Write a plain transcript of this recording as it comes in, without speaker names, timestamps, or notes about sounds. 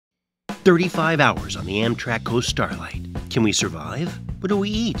35 hours on the Amtrak Coast Starlight. Can we survive? What do we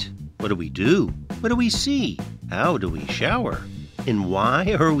eat? What do we do? What do we see? How do we shower? And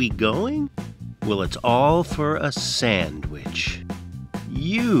why are we going? Well, it's all for a sandwich.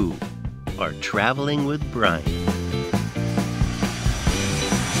 You are traveling with Bryan.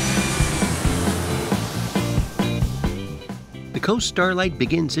 The Coast Starlight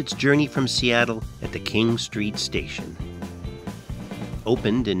begins its journey from Seattle at the King Street Station.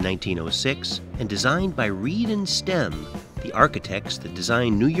 Opened in 1906 and designed by Reed and Stem, the architects that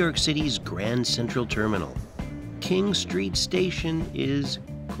designed New York City's Grand Central Terminal. King Street Station is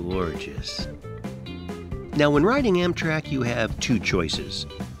gorgeous. Now, when riding Amtrak, you have two choices: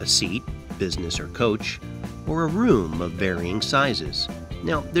 a seat, business or coach, or a room of varying sizes.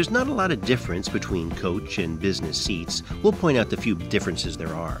 Now, there's not a lot of difference between coach and business seats. We'll point out the few differences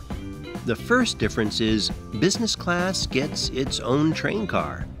there are. The first difference is business class gets its own train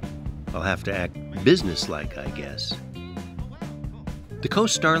car. I'll have to act businesslike, I guess. The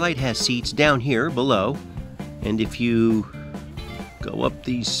Coast Starlight has seats down here below, and if you go up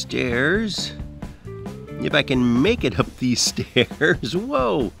these stairs, if I can make it up these stairs,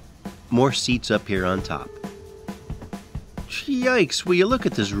 whoa, more seats up here on top. Yikes, will you look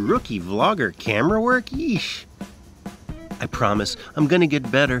at this rookie vlogger camera work? Yeesh. I promise I'm gonna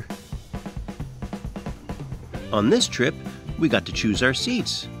get better. On this trip, we got to choose our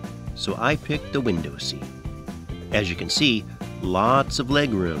seats, so I picked the window seat. As you can see, lots of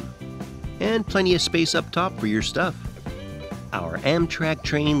leg room, and plenty of space up top for your stuff. Our Amtrak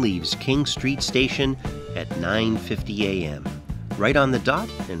train leaves King Street Station at 9:50 a.m., right on the dot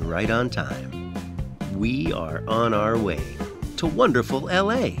and right on time. We are on our way to wonderful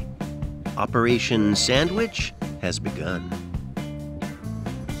LA. Operation Sandwich has begun.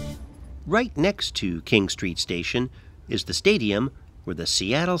 Right next to King Street Station is the stadium where the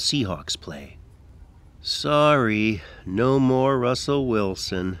Seattle Seahawks play. Sorry, no more Russell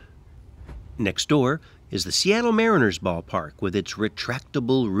Wilson. Next door is the Seattle Mariners ballpark with its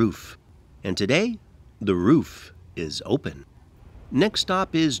retractable roof. And today, the roof is open. Next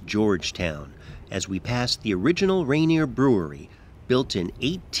stop is Georgetown, as we pass the original Rainier Brewery, built in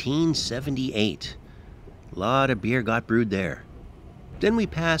 1878. A lot of beer got brewed there. Then we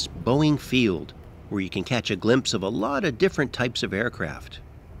pass Boeing Field, where you can catch a glimpse of a lot of different types of aircraft.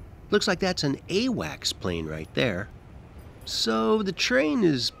 Looks like that's an AWACS plane right there. So the train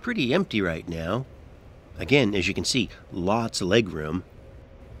is pretty empty right now. Again, as you can see, lots of leg room.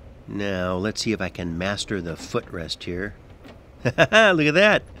 Now, let's see if I can master the footrest here. Look at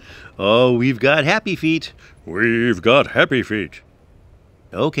that. Oh, we've got happy feet. We've got happy feet.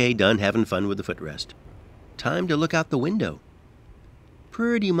 Okay, done having fun with the footrest. Time to look out the window.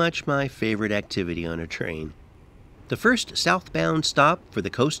 Pretty much my favorite activity on a train. The first southbound stop for the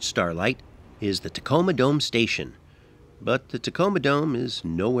Coast Starlight is the Tacoma Dome Station, but the Tacoma Dome is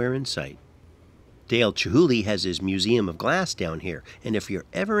nowhere in sight. Dale Chihuly has his Museum of Glass down here, and if you're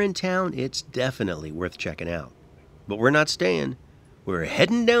ever in town, it's definitely worth checking out. But we're not staying. We're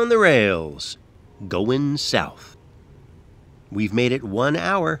heading down the rails, going south. We've made it 1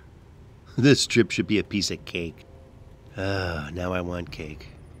 hour. This trip should be a piece of cake. Now I want cake.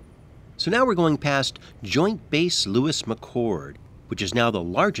 So now we're going past Joint Base Lewis McChord, which is now the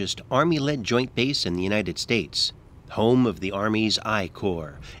largest Army-led joint base in the United States, home of the Army's I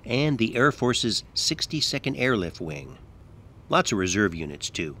Corps and the Air Force's 62nd Airlift Wing. Lots of reserve units,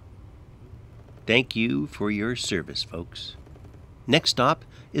 too. Thank you for your service, folks. Next stop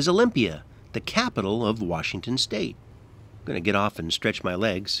is Olympia, the capital of Washington State. I'm going to get off and stretch my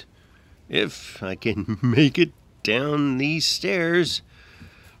legs, if I can make it down these stairs.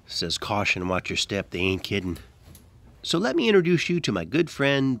 Says caution, watch your step, they ain't kidding. So let me introduce you to my good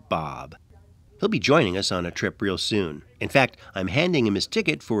friend, Bob. He'll be joining us on a trip real soon. In fact, I'm handing him his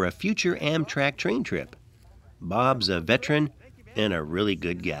ticket for a future Amtrak train trip. Bob's a veteran and a really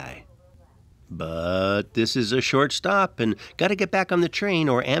good guy. But this is a short stop, and gotta get back on the train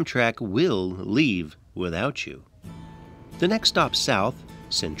or Amtrak will leave without you. The next stop south,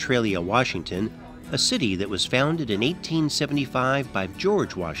 Centralia, Washington, a city that was founded in 1875 by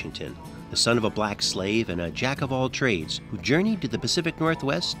George Washington, the son of a black slave and a jack-of-all-trades who journeyed to the Pacific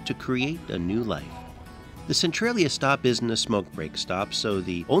Northwest to create a new life. The Centralia stop isn't a smoke break stop, so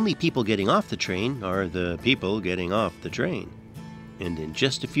the only people getting off the train are the people getting off the train. And in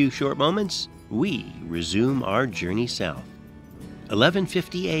just a few short moments, we resume our journey south.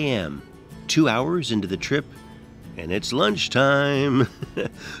 11:50 a.m., 2 hours into the trip, and it's lunchtime.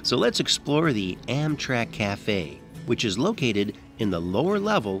 So let's explore the Amtrak Cafe, which is located in the lower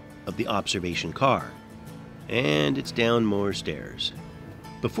level of the observation car. And it's down more stairs.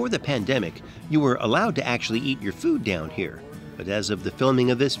 Before the pandemic, you were allowed to actually eat your food down here, but as of the filming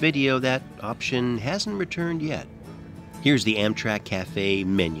of this video, that option hasn't returned yet. Here's the Amtrak Cafe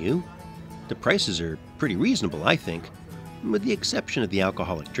menu. The prices are pretty reasonable, I think. With the exception of the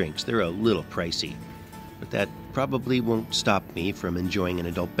alcoholic drinks, they're a little pricey. But that probably won't stop me from enjoying an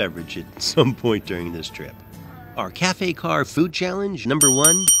adult beverage at some point during this trip. Our Cafe Car Food Challenge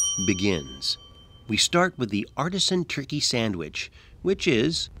 #1 begins. We start with the artisan turkey sandwich, which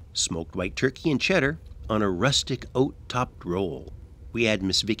is smoked white turkey and cheddar on a rustic oat-topped roll. We add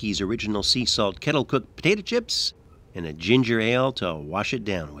Miss Vicky's original sea salt kettle-cooked potato chips and a ginger ale to wash it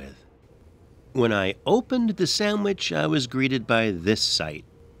down with. When I opened the sandwich, I was greeted by this sight.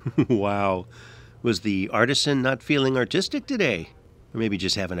 Wow, was the artisan not feeling artistic today? Or maybe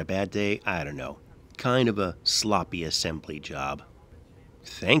just having a bad day? I don't know. Kind of a sloppy assembly job.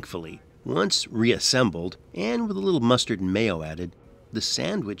 Thankfully, once reassembled, and with a little mustard and mayo added, the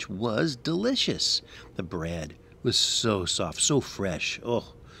sandwich was delicious. The bread was so soft, so fresh.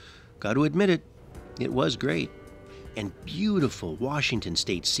 Oh, got to admit it, it was great. And beautiful Washington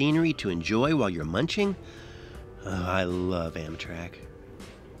State scenery to enjoy while you're munching. Oh, I love Amtrak.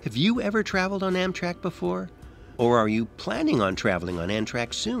 Have you ever traveled on Amtrak before? Or are you planning on traveling on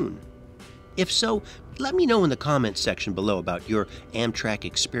Amtrak soon? If so, let me know in the comments section below about your Amtrak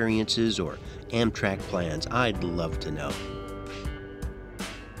experiences or Amtrak plans. I'd love to know.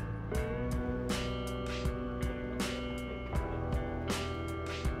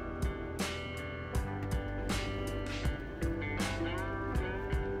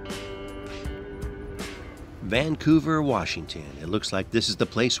 Vancouver, Washington. It looks like this is the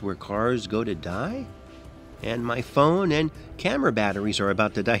place where cars go to die? And my phone and camera batteries are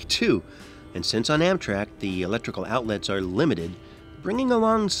about to die too. And since on Amtrak the electrical outlets are limited, bringing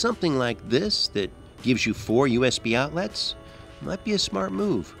along something like this that gives you 4 USB outlets might be a smart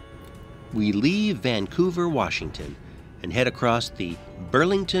move. We leave Vancouver, Washington and head across the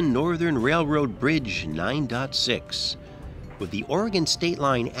Burlington Northern Railroad Bridge 9.6, with the Oregon state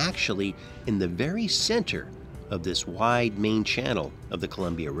line actually in the very center of this wide main channel of the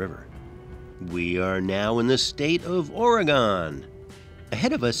Columbia River. We are now in the state of Oregon.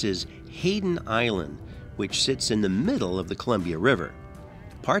 Ahead of us is Hayden Island, which sits in the middle of the Columbia River.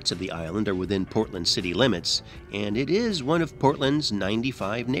 Parts of the island are within Portland city limits, and it is one of Portland's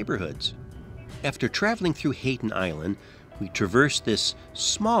 95 neighborhoods. After traveling through Hayden Island, we traverse this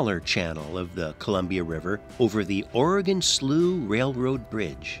smaller channel of the Columbia River over the Oregon Slough Railroad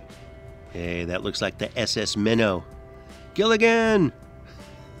Bridge. Hey, that looks like the SS Minnow. Gilligan!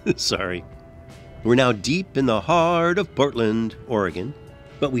 Sorry. We're now deep in the heart of Portland, Oregon,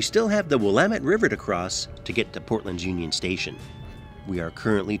 but we still have the Willamette River to cross to get to Portland's Union Station. We are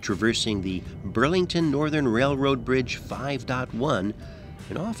currently traversing the Burlington Northern Railroad Bridge 5.1,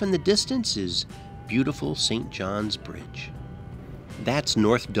 and off in the distance is beautiful St. John's Bridge. That's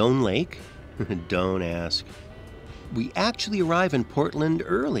North Doan Lake? Don't ask. We actually arrive in Portland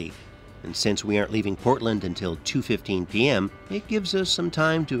early, and since we aren't leaving Portland until 2:15 p.m., it gives us some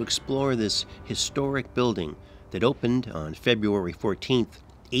time to explore this historic building that opened on February 14th,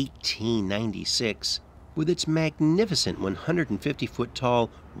 1896, with its magnificent 150-foot tall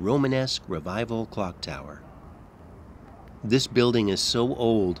Romanesque Revival clock tower. This building is so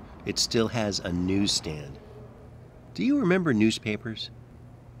old, it still has a newsstand. Do you remember newspapers?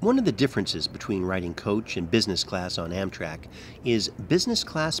 One of the differences between riding coach and business class on Amtrak is business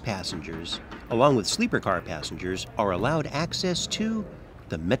class passengers, along with sleeper car passengers, are allowed access to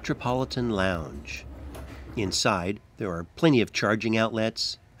the Metropolitan Lounge. Inside, there are plenty of charging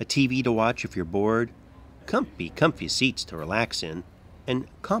outlets, a TV to watch if you're bored, comfy seats to relax in, and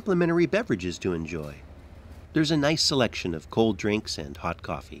complimentary beverages to enjoy. There's a nice selection of cold drinks and hot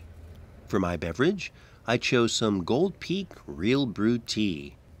coffee. For my beverage, I chose some Gold Peak Real Brewed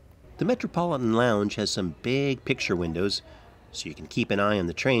Tea. The Metropolitan Lounge has some big picture windows, so you can keep an eye on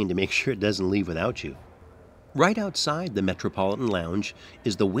the train to make sure it doesn't leave without you. Right outside the Metropolitan Lounge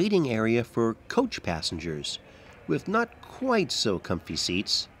is the waiting area for coach passengers, with not quite so comfy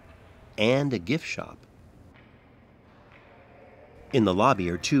seats, and a gift shop. In the lobby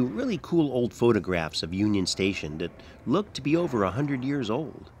are 2 really cool old photographs of Union Station that look to be over 100 years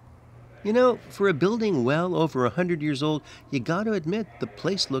old. You know, for a building well over 100 years old, you gotta admit the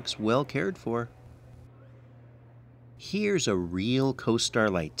place looks well cared for. Here's a real Coast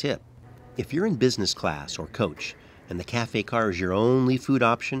Starlight tip. If you're in business class or coach, and the cafe car is your only food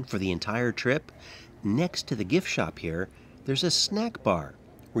option for the entire trip, next to the gift shop here, there's a snack bar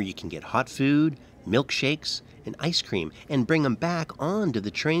where you can get hot food, milkshakes, and ice cream, and bring them back onto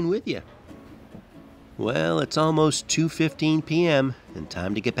the train with you. Well, it's almost 2:15 p.m. and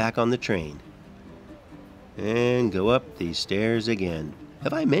time to get back on the train. And go up these stairs again.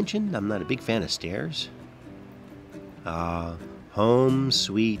 Have I mentioned I'm not a big fan of stairs? Home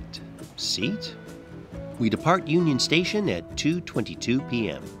sweet seat? We depart Union Station at 2:22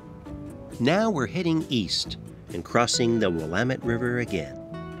 p.m. Now we're heading east and crossing the Willamette River again.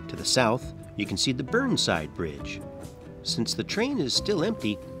 To the south, you can see the Burnside Bridge. Since the train is still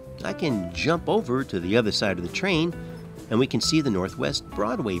empty, I can jump over to the other side of the train and we can see the Northwest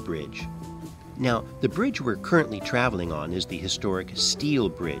Broadway Bridge. Now, the bridge we're currently traveling on is the historic Steel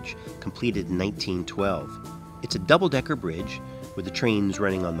Bridge, completed in 1912. It's a double-decker bridge with the trains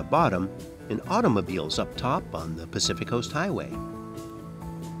running on the bottom and automobiles up top on the Pacific Coast Highway.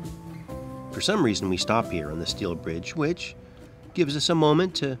 For some reason, we stop here on the Steel Bridge, which gives us a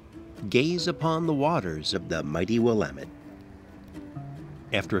moment to gaze upon the waters of the mighty Willamette.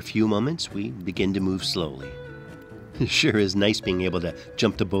 After a few moments, we begin to move slowly. It sure is nice being able to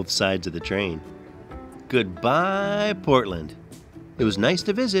jump to both sides of the train. Goodbye, Portland. It was nice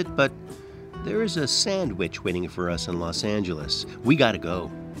to visit, but there is a sandwich waiting for us in Los Angeles. We gotta go.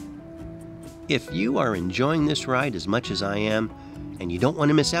 If you are enjoying this ride as much as I am, and you don't want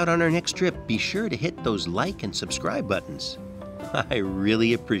to miss out on our next trip, be sure to hit those like and subscribe buttons. I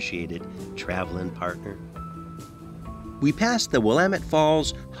really appreciate it, traveling partner. We passed the Willamette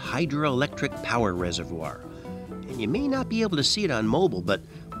Falls Hydroelectric Power Reservoir. And you may not be able to see it on mobile, but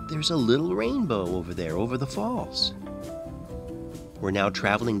there's a little rainbow over there, over the falls. We're now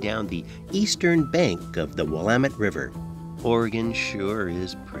traveling down the eastern bank of the Willamette River. Oregon sure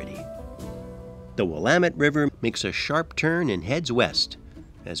is pretty. The Willamette River makes a sharp turn and heads west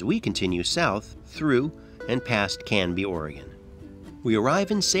as we continue south through and past Canby, Oregon. We arrive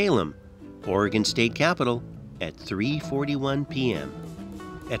in Salem, Oregon State Capital, at 3:41 p.m.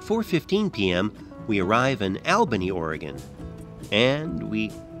 At 4:15 p.m., we arrive in Albany, Oregon, and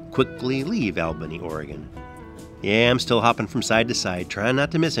we quickly leave Albany, Oregon. Yeah, I'm still hopping from side to side, trying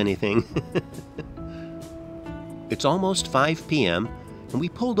not to miss anything. It's almost 5 p.m., and we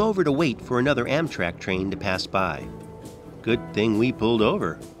pulled over to wait for another Amtrak train to pass by. Good thing we pulled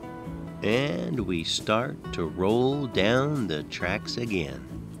over. And we start to roll down the tracks again.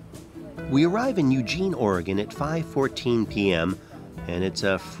 We arrive in Eugene, Oregon at 5:14 p.m., and it's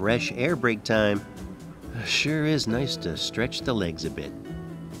a fresh air break time. Sure is nice to stretch the legs a bit.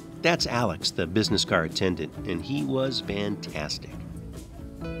 That's Alex, the business car attendant, and he was fantastic.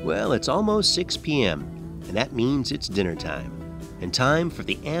 Well, it's almost 6 p.m., and that means it's dinner time, and time for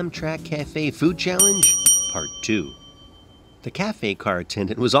the Amtrak Cafe Food Challenge, Part 2. The cafe car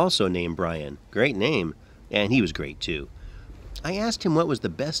attendant was also named Bryan. Great name, and he was great too. I asked him what was the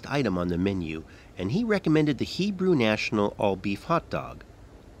best item on the menu, and he recommended the Hebrew National all-beef hot dog.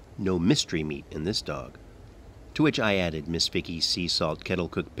 No mystery meat in this dog. To which I added Miss Vicky's sea salt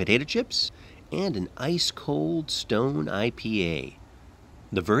kettle-cooked potato chips and an ice-cold Stone IPA.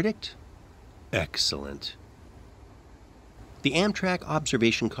 The verdict? Excellent. The Amtrak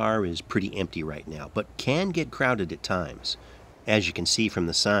observation car is pretty empty right now, but can get crowded at times. As you can see from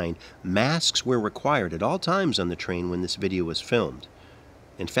the sign, masks were required at all times on the train when this video was filmed.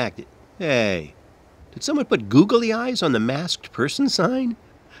 In fact, hey, did someone put googly eyes on the masked person sign?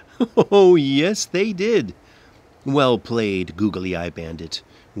 Oh, yes, they did. Well played, googly eye bandit.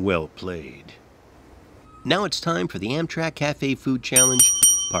 Well played. Now it's time for the Amtrak Cafe Food Challenge,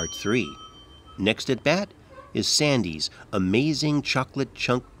 Part 3. Next at bat is Sandy's amazing chocolate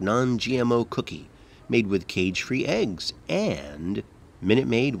chunk non-GMO cookie, made with cage-free eggs and Minute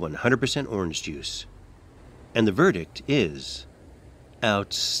Maid 100% orange juice. And the verdict is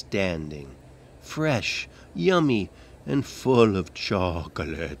outstanding, fresh, yummy, and full of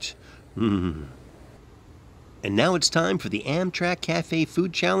chocolate. And now it's time for the Amtrak Cafe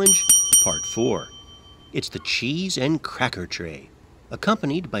Food Challenge, Part 4. It's the cheese and cracker tray,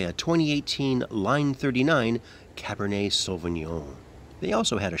 accompanied by a 2018 Line 39 Cabernet Sauvignon. They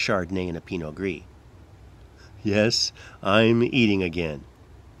also had a Chardonnay and a Pinot Gris. Yes, I'm eating again.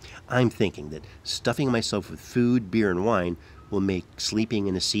 I'm thinking that stuffing myself with food, beer, and wine will make sleeping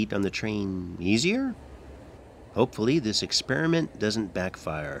in a seat on the train easier. Hopefully this experiment doesn't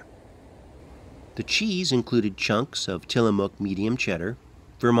backfire. The cheese included chunks of Tillamook medium cheddar,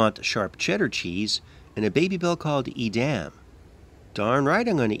 Vermont sharp cheddar cheese, and a Baby Bell called Edam. Darn right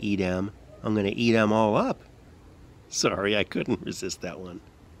I'm going to eat 'em. I'm going to eat 'em all up. Sorry, I couldn't resist that one.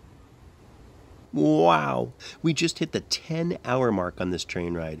 Wow, we just hit the 10-hour mark on this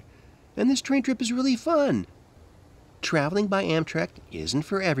train ride, and this train trip is really fun. Traveling by Amtrak isn't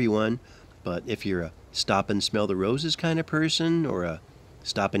for everyone, but if you're a stop and smell the roses kind of person, or a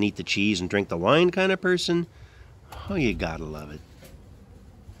Stop and eat the cheese and drink the wine kind of person? Oh, you gotta love it.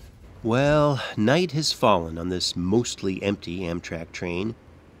 Well, night has fallen on this mostly empty Amtrak train,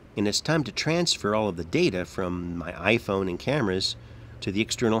 and it's time to transfer all of the data from my iPhone and cameras to the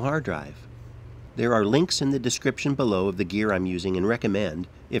external hard drive. There are links in the description below of the gear I'm using and recommend,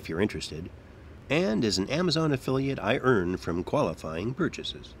 if you're interested. And as an Amazon affiliate, I earn from qualifying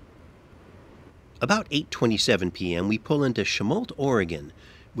purchases. About 8:27 p.m., we pull into Chemolt, Oregon,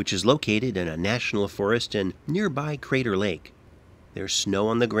 which is located in a national forest and nearby Crater Lake. There's snow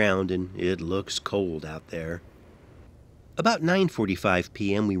on the ground and it looks cold out there. About 9:45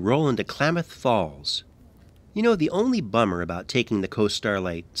 p.m., we roll into Klamath Falls. You know, the only bummer about taking the Coast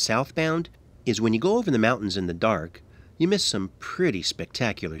Starlight southbound is when you go over the mountains in the dark, you miss some pretty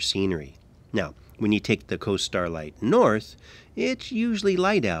spectacular scenery. Now, when you take the Coast Starlight north, it's usually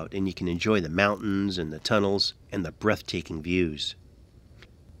light out and you can enjoy the mountains and the tunnels and the breathtaking views.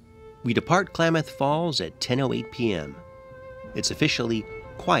 We depart Klamath Falls at 10:08 p.m. It's officially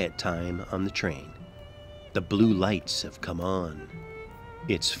quiet time on the train. The blue lights have come on.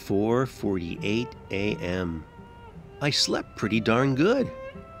 It's 4:48 a.m. I slept pretty darn good.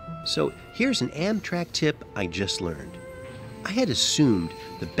 So here's an Amtrak tip I just learned. I had assumed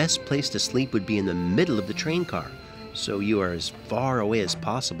the best place to sleep would be in the middle of the train car, so you are as far away as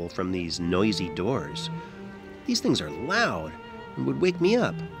possible from these noisy doors. These things are loud and would wake me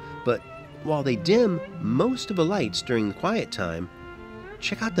up, but while they dim most of the lights during the quiet time,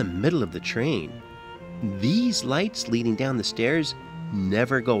 check out the middle of the train. These lights leading down the stairs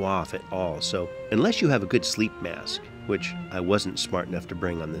never go off at all, so unless you have a good sleep mask, which I wasn't smart enough to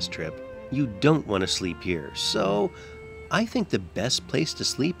bring on this trip, you don't want to sleep here. So I think the best place to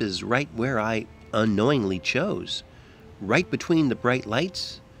sleep is right where I unknowingly chose, right between the bright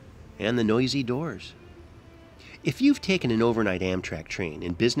lights and the noisy doors. If you've taken an overnight Amtrak train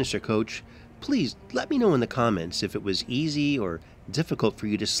in business or coach, please let me know in the comments if it was easy or difficult for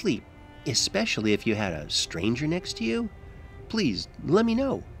you to sleep, especially if you had a stranger next to you. Please let me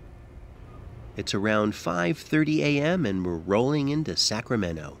know. It's around 5:30 a.m. and we're rolling into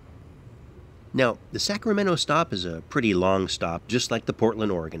Sacramento. Now, the Sacramento stop is a pretty long stop, just like the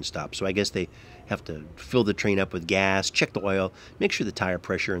Portland, Oregon stop, so I guess they have to fill the train up with gas, check the oil, make sure the tire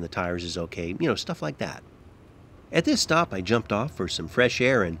pressure in the tires is okay, stuff like that. At this stop, I jumped off for some fresh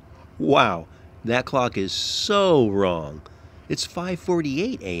air and, wow, that clock is so wrong. It's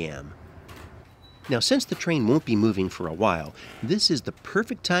 5:48 a.m. Now, since the train won't be moving for a while, this is the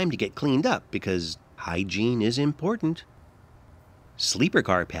perfect time to get cleaned up because hygiene is important. Sleeper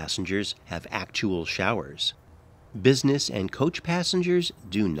car passengers have actual showers. Business and coach passengers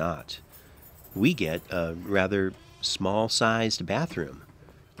do not. We get a rather small-sized bathroom,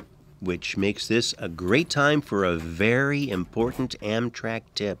 which makes this a great time for a very important Amtrak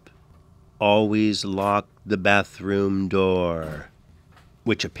tip. Always lock the bathroom door,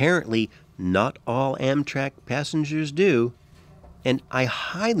 which apparently not all Amtrak passengers do. And I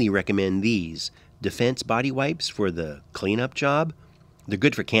highly recommend these Defense body wipes for the cleanup job. They're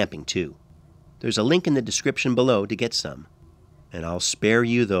good for camping too. There's a link in the description below to get some. And I'll spare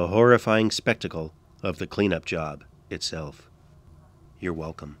you the horrifying spectacle of the cleanup job itself. You're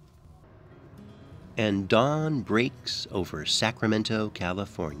welcome. And dawn breaks over Sacramento,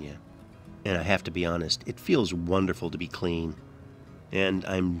 California. And I have to be honest, it feels wonderful to be clean. And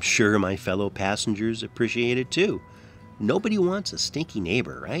I'm sure my fellow passengers appreciate it too. Nobody wants a stinky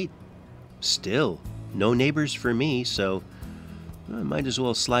neighbor, right? Still, no neighbors for me, so I might as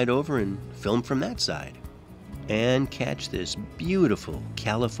well slide over and film from that side. And catch this beautiful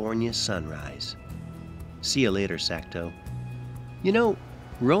California sunrise. See you later, Sacto.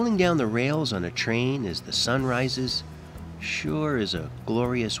 Rolling down the rails on a train as the sun rises sure is a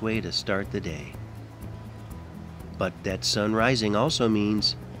glorious way to start the day. But that sun rising also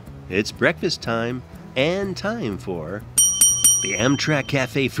means it's breakfast time and time for the Amtrak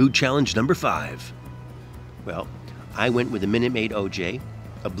Cafe Food Challenge number 5. Well, I went with a Minute Maid OJ,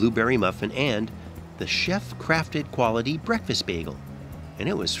 a blueberry muffin, and the chef-crafted quality breakfast bagel. And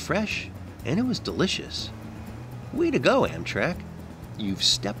it was fresh and it was delicious. Way to go, Amtrak. You've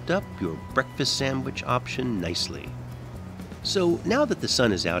stepped up your breakfast sandwich option nicely. So now that the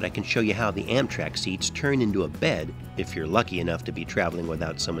sun is out, I can show you how the Amtrak seats turn into a bed if you're lucky enough to be traveling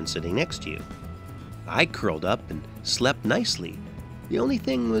without someone sitting next to you. I curled up and slept nicely. The only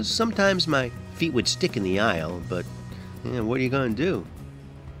thing was sometimes my feet would stick in the aisle, but what are you going to do?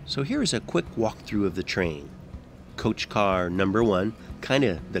 So here's a quick walkthrough of the train. Coach car number 1, kind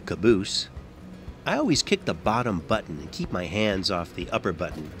of the caboose. I always kick the bottom button and keep my hands off the upper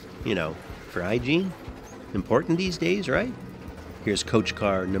button, for hygiene. Important these days, right? Here's coach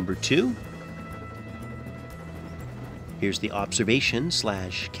car number 2. Here's the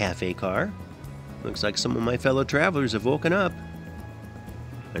observation/cafe car. Looks like some of my fellow travelers have woken up.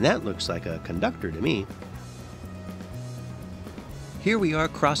 And that looks like a conductor to me. Here we are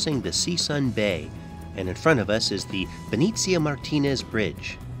crossing the Seasun Bay, and in front of us is the Benicia Martinez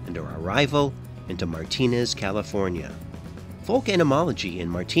Bridge, and our arrival into Martinez, California. Folk etymology in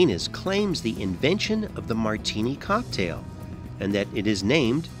Martinez claims the invention of the martini cocktail, and that it is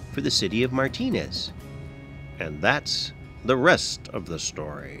named for the city of Martinez. And that's the rest of the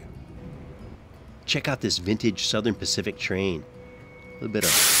story. Check out this vintage Southern Pacific train. A little bit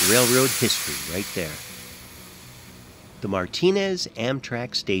of railroad history right there. The Martinez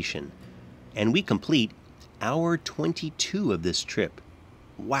Amtrak Station. And we complete hour 22 of this trip.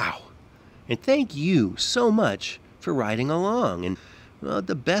 Wow. And thank you so much for riding along. And well,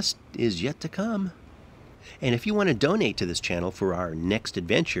 the best is yet to come. And if you want to donate to this channel for our next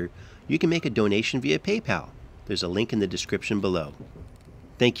adventure, you can make a donation via PayPal. There's a link in the description below.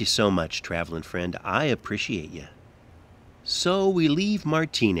 Thank you so much, traveling friend. I appreciate you. So we leave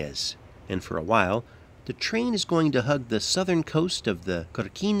Martinez, and for a while, the train is going to hug the southern coast of the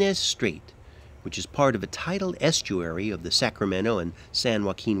Coroquines Strait, which is part of a tidal estuary of the Sacramento and San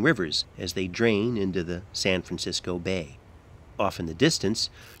Joaquin rivers as they drain into the San Francisco Bay. Off in the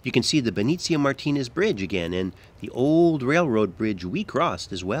distance, you can see the Benicia Martinez Bridge again, and the old railroad bridge we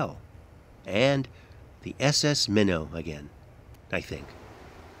crossed as well. And the SS Minnow again, I think.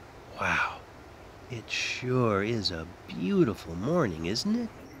 Wow, it sure is a beautiful morning, isn't it?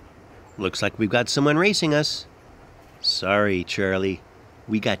 Looks like we've got someone racing us. Sorry, Charlie,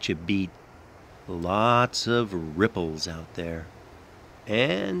 we got you beat. Lots of ripples out there.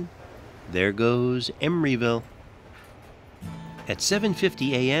 And there goes Emeryville. At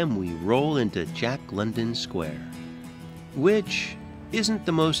 7:50 a.m. we roll into Jack London Square, which isn't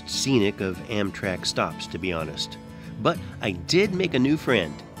the most scenic of Amtrak stops, to be honest. But I did make a new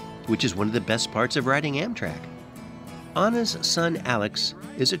friend, which is one of the best parts of riding Amtrak. Anna's son Alex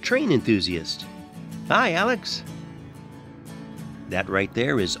is a train enthusiast. Hi, Alex. That right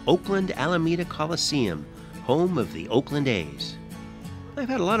there is Oakland Alameda Coliseum, home of the Oakland A's. I've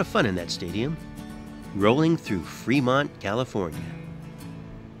had a lot of fun in that stadium, rolling through Fremont, California.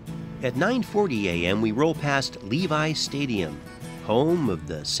 At 9:40 a.m. we roll past Levi Stadium, home of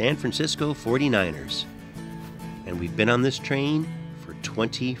the San Francisco 49ers. And we've been on this train for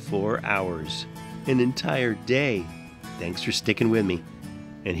 24 hours, an entire day. Thanks for sticking with me.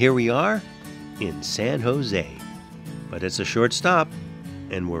 And here we are in San Jose. But it's a short stop,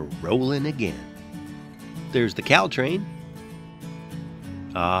 and we're rolling again. There's the Caltrain.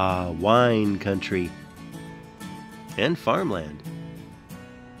 Ah, wine country. And farmland.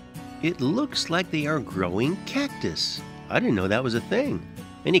 It looks like they are growing cactus. I didn't know that was a thing.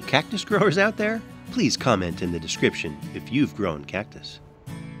 Any cactus growers out there? Please comment in the description if you've grown cactus.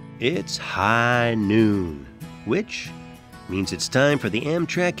 It's high noon, which means it's time for the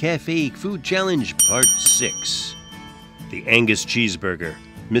Amtrak Cafe Food Challenge Part 6. The Angus cheeseburger,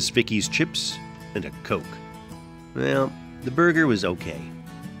 Miss Vicky's chips, and a Coke. Well, the burger was okay.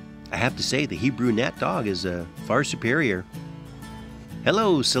 I have to say the Hebrew Nat Dog is far superior.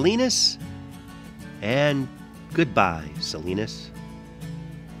 Hello, Salinas. And goodbye, Salinas.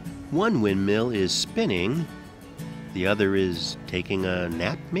 One windmill is spinning. The other is taking a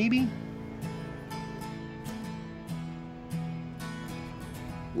nap, maybe?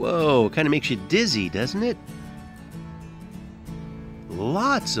 Whoa, kind of makes you dizzy, doesn't it?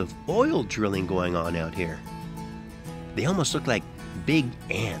 Lots of oil drilling going on out here. They almost look like big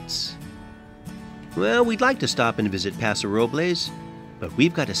ants. Well, we'd like to stop and visit Paso Robles, but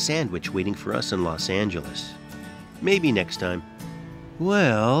we've got a sandwich waiting for us in Los Angeles. Maybe next time.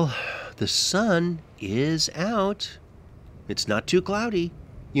 Well, the sun is out. It's not too cloudy.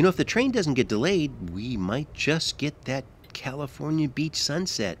 You know, if the train doesn't get delayed, we might just get that California beach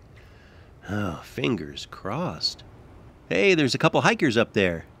sunset. Oh, fingers crossed. Hey, there's a couple hikers up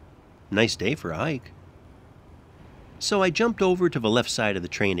there. Nice day for a hike. So I jumped over to the left side of the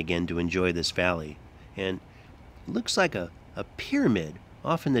train again to enjoy this valley, and it looks like a pyramid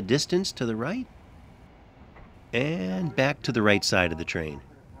off in the distance to the right. And back to the right side of the train.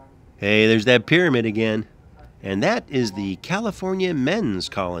 Hey, there's that pyramid again. And that is the California Men's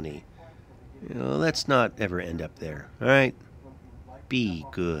Colony. You know, let's not ever end up there, all right? Be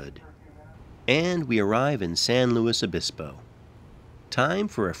good. And we arrive in San Luis Obispo. Time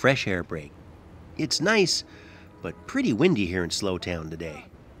for a fresh air break. It's nice, but pretty windy here in Slowtown today.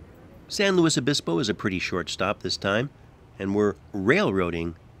 San Luis Obispo is a pretty short stop this time, and we're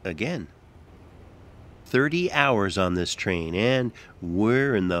railroading again. 30 hours on this train, and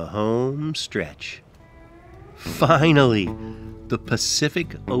we're in the home stretch. Finally, the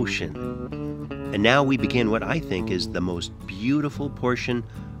Pacific Ocean. And now we begin what I think is the most beautiful portion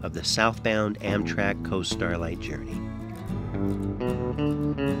of the southbound Amtrak Coast Starlight journey.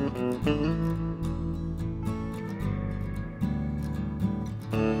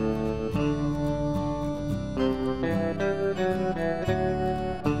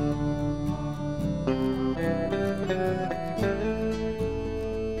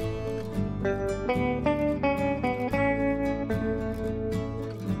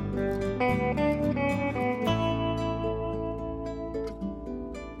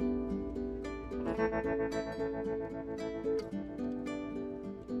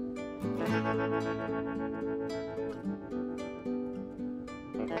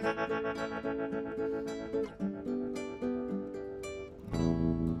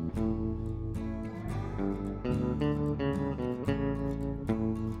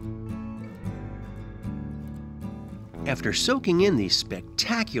 After soaking in these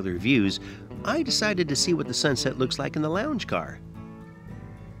spectacular views, I decided to see what the sunset looks like in the lounge car.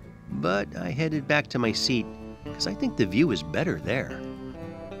 But I headed back to my seat because I think the view is better there.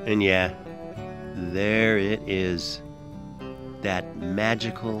 And yeah, there it is. That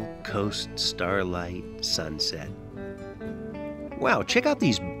magical Coast Starlight sunset. Wow, check out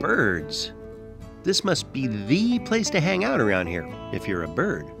these birds. This must be the place to hang out around here if you're a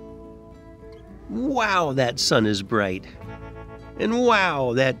bird. Wow, that sun is bright. And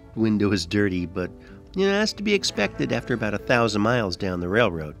wow, that window is dirty, but that's to be expected after about 1,000 miles down the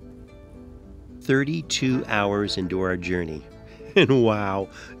railroad. 32 hours into our journey. And wow,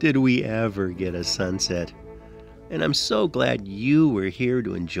 did we ever get a sunset. And I'm so glad you were here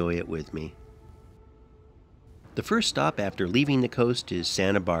to enjoy it with me. The first stop after leaving the coast is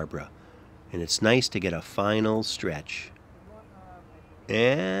Santa Barbara, and it's nice to get a final stretch.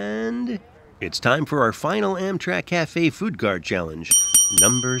 And it's time for our final Amtrak Cafe food cart challenge,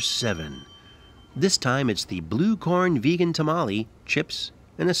 number 7. This time it's the blue corn vegan tamale, chips,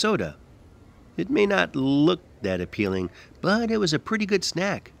 and a soda. It may not look that appealing, but it was a pretty good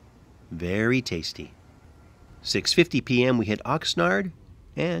snack. Very tasty. 6:50 p.m. we hit Oxnard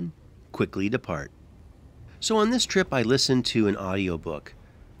and quickly depart. So on this trip I listened to an audiobook,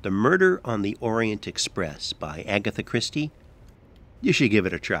 The Murder on the Orient Express by Agatha Christie. You should give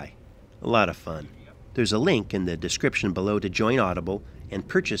it a try. A lot of fun. There's a link in the description below to join Audible and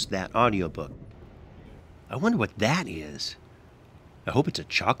purchase that audiobook. I wonder what that is. I hope it's a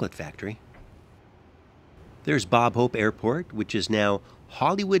chocolate factory. There's Bob Hope Airport, which is now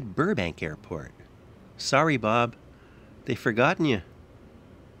Hollywood Burbank Airport. Sorry, Bob. They've forgotten you.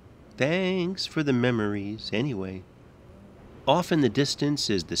 Thanks for the memories, anyway. Off in the distance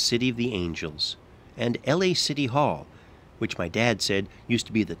is the City of the Angels and LA City Hall, which my dad said used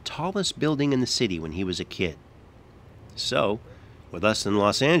to be the tallest building in the city when he was a kid. So, with us in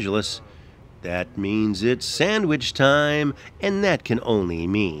Los Angeles, that means it's sandwich time, and that can only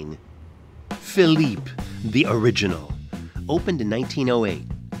mean Philippe, the original. Opened in 1908.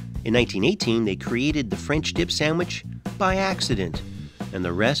 In 1918, they created the French dip sandwich by accident, and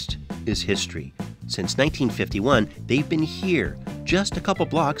the rest is history. Since 1951, they've been here, just a couple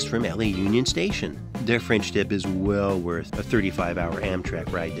blocks from LA Union Station. Their French dip is well worth a 35-hour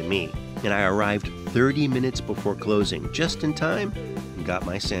Amtrak ride to me, and I arrived 30 minutes before closing, just in time, and got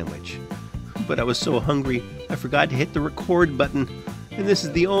my sandwich. But I was so hungry, I forgot to hit the record button, and this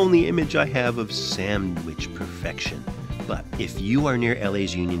is the only image I have of sandwich perfection. But if you are near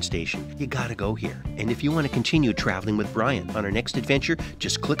LA's Union Station, you gotta go here. And if you want to continue traveling with Bryan on our next adventure,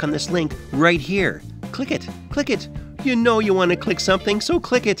 just click on this link right here. Click it, click it. You know you want to click something, so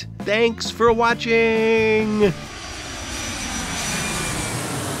click it. Thanks for watching.